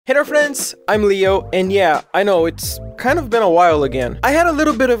Hey there friends, I'm Leo, and yeah, I know it's kind of been a while again. I had a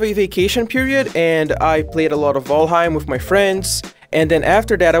little bit of a vacation period and I played a lot of Valheim with my friends, and then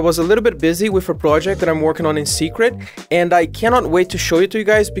after that I was a little bit busy with a project that I'm working on in secret, and I cannot wait to show it to you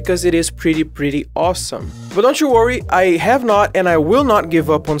guys because it is pretty awesome. But don't you worry, I have not and I will not give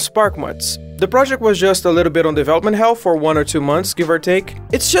up on Sparkmutts. The project was just a little bit on development hell for 1 or 2 months, give or take.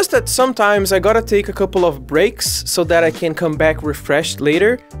 It's just that sometimes I gotta take a couple of breaks so that I can come back refreshed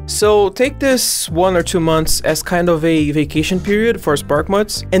later. So take this 1 or 2 months as kind of a vacation period for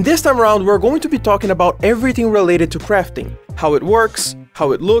Sparkmutts. And this time around, we're going to be talking about everything related to crafting. How it works,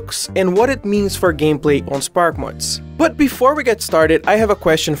 how it looks, and what it means for gameplay on Sparkmutts. But before we get started, I have a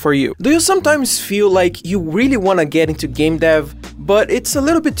question for you. Do you sometimes feel like you really want to get into game dev, but it's a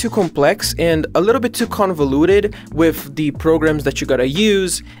little bit too complex and a little bit too convoluted with the programs that you gotta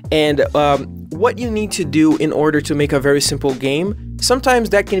use and what you need to do in order to make a very simple game? Sometimes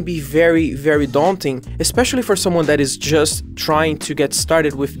that can be very daunting, especially for someone that is just trying to get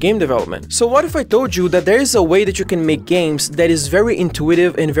started with game development. So what if I told you that there is a way that you can make games that is very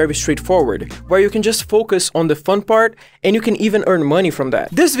intuitive and very straightforward, where you can just focus on the fun part and you can even earn money from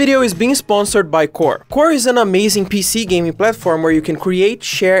that? This video is being sponsored by Core. Core is an amazing PC gaming platform where you can create,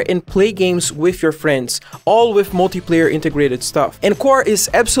 share, and play games with your friends, all with multiplayer integrated stuff. And Core is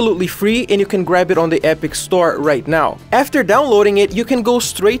absolutely free and you can grab it on the Epic Store right now. After downloading it, you can go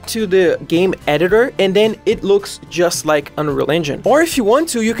straight to the game editor and then it looks just like Unreal Engine. Or if you want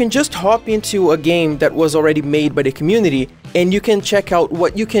to, you can just hop into a game that was already made by the community and you can check out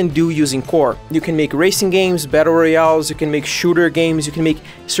what you can do using Core. You can make racing games, battle royales, you can make shooter games, you can make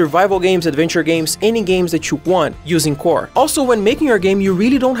survival games, adventure games, any games that you want using Core. Also, when making your game, you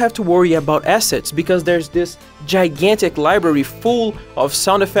really don't have to worry about assets because there's this gigantic library full of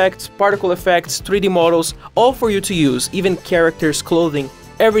sound effects, particle effects, 3D models, all for you to use, even characters, clothing,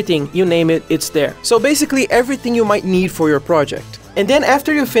 everything, you name it, it's there. So basically everything you might need for your project. And then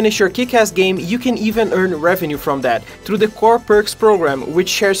after you finish your kick-ass game, you can even earn revenue from that through the Core Perks program, which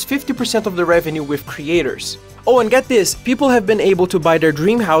shares 50% of the revenue with creators. Oh, and get this, people have been able to buy their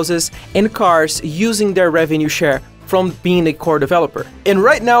dream houses and cars using their revenue share from being a Core developer. And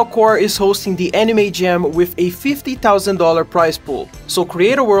right now, Core is hosting the Anime Jam with a $50,000 prize pool. So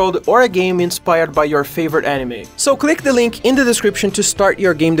create a world or a game inspired by your favorite anime. So click the link in the description to start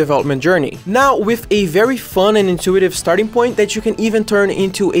your game development journey. Now with a very fun and intuitive starting point that you can even turn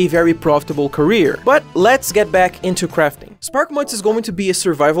into a very profitable career. But let's get back into crafting. Sparkmutts is going to be a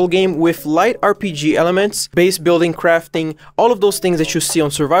survival game with light RPG elements, base building, crafting, all of those things that you see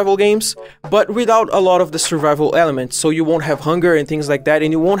on survival games, but without a lot of the survival elements. So you won't have hunger and things like that,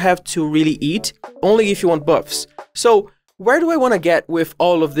 and you won't have to really eat, only if you want buffs. So where do I want to get with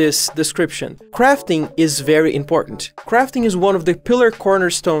all of this description? Crafting is very important. Crafting is one of the pillar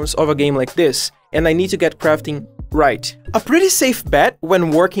cornerstones of a game like this, and I need to get crafting right. A pretty safe bet when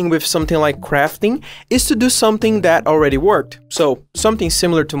working with something like crafting is to do something that already worked, so something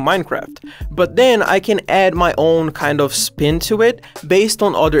similar to Minecraft. But then I can add my own kind of spin to it based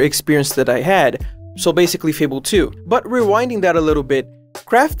on other experience that I had. So basically Fable 2. But rewinding that a little bit,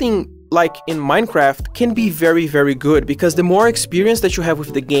 crafting like in Minecraft can be very good because the more experience that you have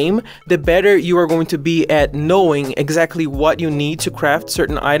with the game, the better you are going to be at knowing exactly what you need to craft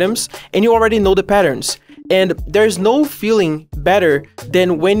certain items, and you already know the patterns. And there's no feeling better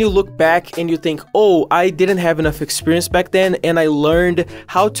than when you look back and you think, oh, I didn't have enough experience back then and I learned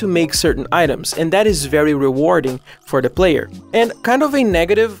how to make certain items. And that is very rewarding for the player. And kind of a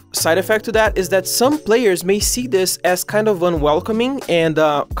negative side effect to that is that some players may see this as kind of unwelcoming and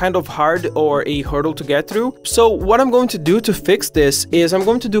kind of hard or a hurdle to get through. So what I'm going to do to fix this is I'm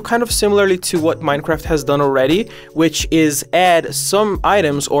going to do kind of similarly to what Minecraft has done already, which is add some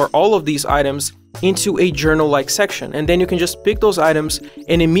items or all of these items into a journal-like section, and then you can just pick those items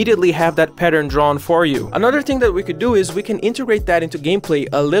and immediately have that pattern drawn for you. Another thing that we could do is we can integrate that into gameplay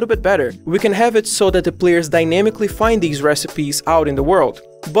a little bit better. We can have it so that the players dynamically find these recipes out in the world.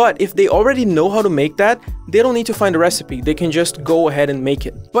 But if they already know how to make that, they don't need to find a recipe, they can just go ahead and make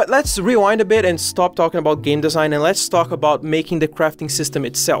it. But let's rewind a bit and stop talking about game design and let's talk about making the crafting system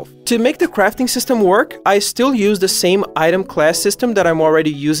itself. To make the crafting system work, I still use the same item class system that I'm already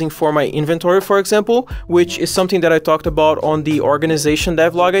using for my inventory, for example, which is something that I talked about on the organization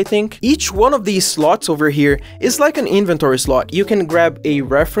devlog, I think. Each one of these slots over here is like an inventory slot. You can grab a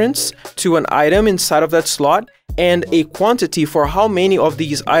reference to an item inside of that slot and a quantity for how many of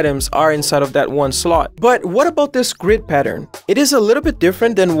these items are inside of that one slot. But what about this grid pattern? It is a little bit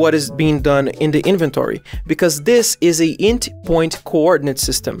different than what is being done in the inventory, because this is a int point coordinate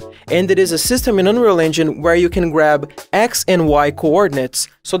system, and it is a system in Unreal Engine where you can grab X and Y coordinates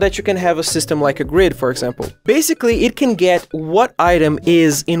so that you can have a system like a grid, for example. Basically, it can get what item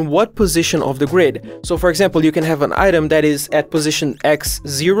is in what position of the grid. So for example, you can have an item that is at position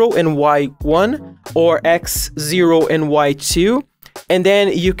x0 and y1, or x0 and y2, and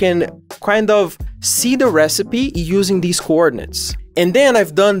then you can kind of see the recipe using these coordinates. And then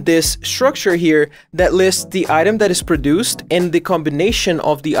I've done this structure here that lists the item that is produced and the combination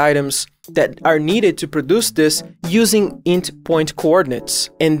of the items that are needed to produce this using int point coordinates.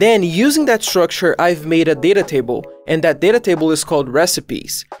 And then using that structure, I've made a data table, and that data table is called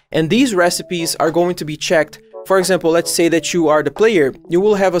recipes. And these recipes are going to be checked. For example, let's say that you are the player, you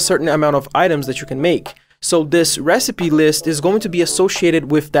will have a certain amount of items that you can make. So this recipe list is going to be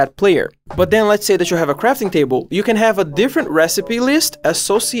associated with that player. But then let's say that you have a crafting table. You can have a different recipe list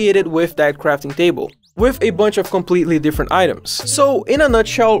associated with that crafting table, with a bunch of completely different items. So in a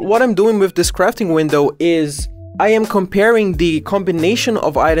nutshell, what I'm doing with this crafting window is I am comparing the combination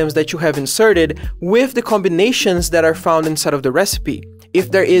of items that you have inserted with the combinations that are found inside of the recipe.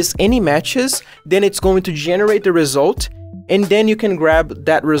 If there is any matches, then it's going to generate the result, and then you can grab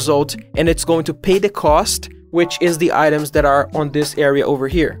that result and it's going to pay the cost, which is the items that are on this area over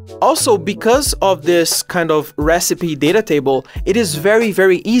here. Also, because of this kind of recipe data table, it is very,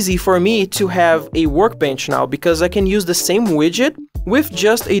 very easy for me to have a workbench now, because I can use the same widget with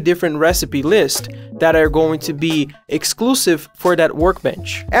just a different recipe list that are going to be exclusive for that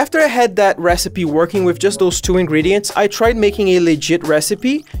workbench. After I had that recipe working with just those two ingredients, I tried making a legit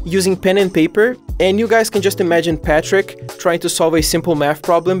recipe using pen and paper, and you guys can just imagine Patrick trying to solve a simple math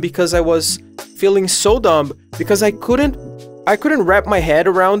problem, because I was feeling so dumb because I couldn't wrap my head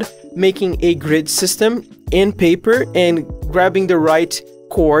around making a grid system in paper and grabbing the right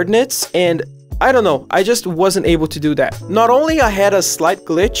coordinates, and I don't know, I just wasn't able to do that. Not only I had a slight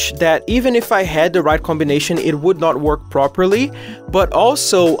glitch that even if I had the right combination, it would not work properly, but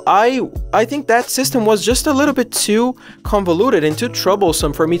also I think that system was just a little bit too convoluted and too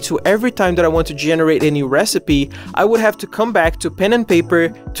troublesome for me to, every time that I want to generate a new recipe, I would have to come back to pen and paper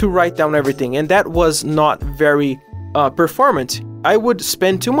to write down everything, and that was not very performant. I would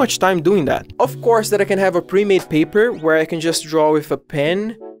spend too much time doing that. Of course, that I can have a pre-made paper where I can just draw with a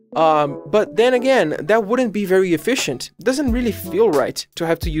pen, but then again, that wouldn't be very efficient. It doesn't really feel right to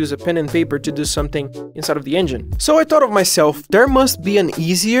have to use a pen and paper to do something inside of the engine. So I thought of myself, there must be an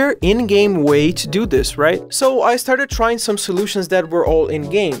easier in-game way to do this, right? So I started trying some solutions that were all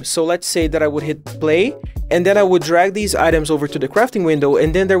in-game. So let's say that I would hit play, and then I would drag these items over to the crafting window,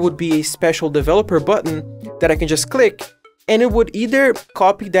 and then there would be a special developer button that I can just click, and it would either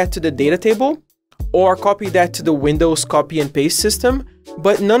copy that to the data table or copy that to the Windows copy and paste system.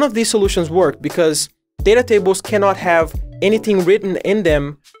 But none of these solutions work because data tables cannot have anything written in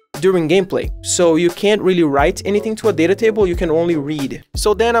them during gameplay. So you can't really write anything to a data table, you can only read.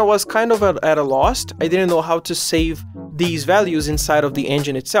 So then I was kind of at a loss. I didn't know how to save these values inside of the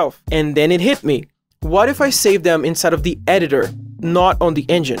engine itself. And then it hit me. What if I save them inside of the editor, not on the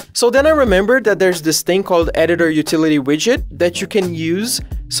engine? So then I remembered that there's this thing called editor utility widget that you can use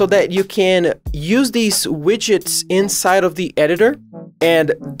so that you can use these widgets inside of the editor,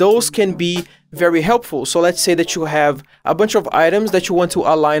 and those can be very helpful. So let's say that you have a bunch of items that you want to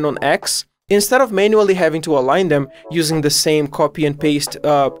align on X. Instead of manually having to align them using the same copy and paste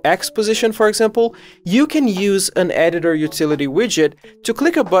X position, for example, you can use an editor utility widget to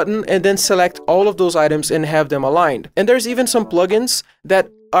click a button and then select all of those items and have them aligned. And there's even some plugins that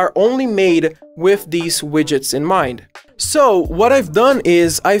are only made with these widgets in mind. So what I've done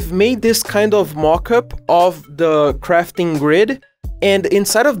is I've made this kind of mock-up of the crafting grid, and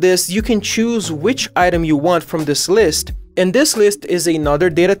inside of this you can choose which item you want from this list. And this list is another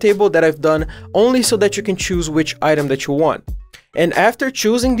data table that I've done only so that you can choose which item that you want. And after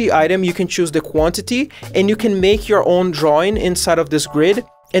choosing the item, you can choose the quantity, and you can make your own drawing inside of this grid,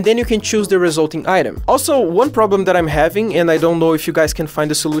 and then you can choose the resulting item. Also, one problem that I'm having, and I don't know if you guys can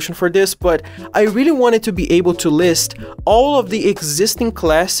find a solution for this, but I really wanted to be able to list all of the existing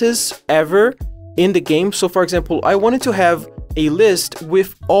classes ever in the game. So for example, I wanted to have a list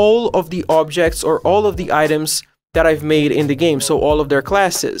with all of the objects or all of the items that I've made in the game, so all of their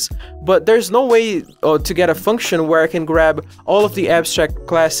classes. But there's no way to get a function where I can grab all of the abstract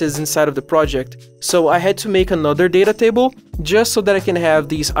classes inside of the project. So I had to make another data table just so that I can have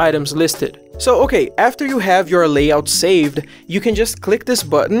these items listed. So okay, after you have your layout saved, you can just click this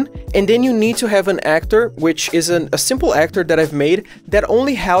button, and then you need to have an actor, which is a simple actor that I've made that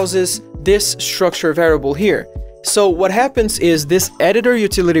only houses this structure variable here. So what happens is this editor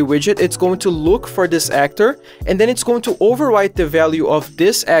utility widget, it's going to look for this actor, and then it's going to overwrite the value of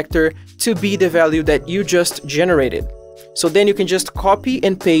this actor to be the value that you just generated. So then you can just copy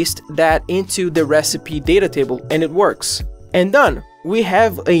and paste that into the recipe data table and it works. And done! We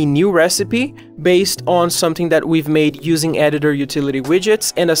have a new recipe based on something that we've made using editor utility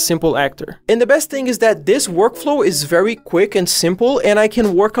widgets and a simple actor. And the best thing is that this workflow is very quick and simple, and I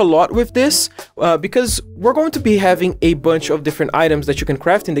can work a lot with this because we're going to be having a bunch of different items that you can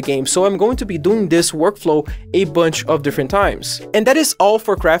craft in the game. So I'm going to be doing this workflow a bunch of different times. And that is all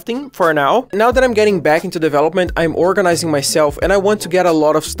for crafting for now. Now that I'm getting back into development, I'm organizing myself and I want to get a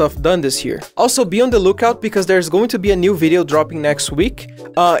lot of stuff done this year. Also be on the lookout because there's going to be a new video dropping next week.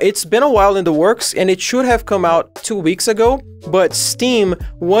 It's been a while in the works and it should have come out 2 weeks ago, but Steam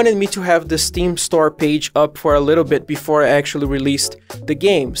wanted me to have the Steam store page up for a little bit before I actually released the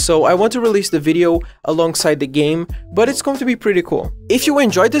game. So I want to release the video alongside the game, but it's going to be pretty cool. If you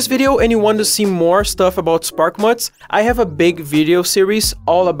enjoyed this video and you want to see more stuff about Sparkmutts, I have a big video series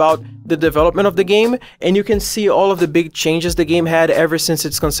all about the development of the game, and you can see all of the big changes the game had ever since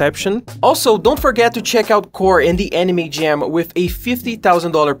its conception. Also, don't forget to check out Core and the Anime Jam with a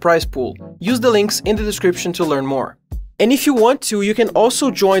 $50,000 prize pool. Use the links in the description to learn more. And if you want to, you can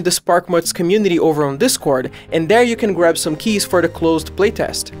also join the Sparkmutts community over on Discord, and there you can grab some keys for the closed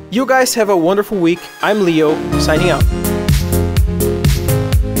playtest. You guys have a wonderful week. I'm Leo, signing out.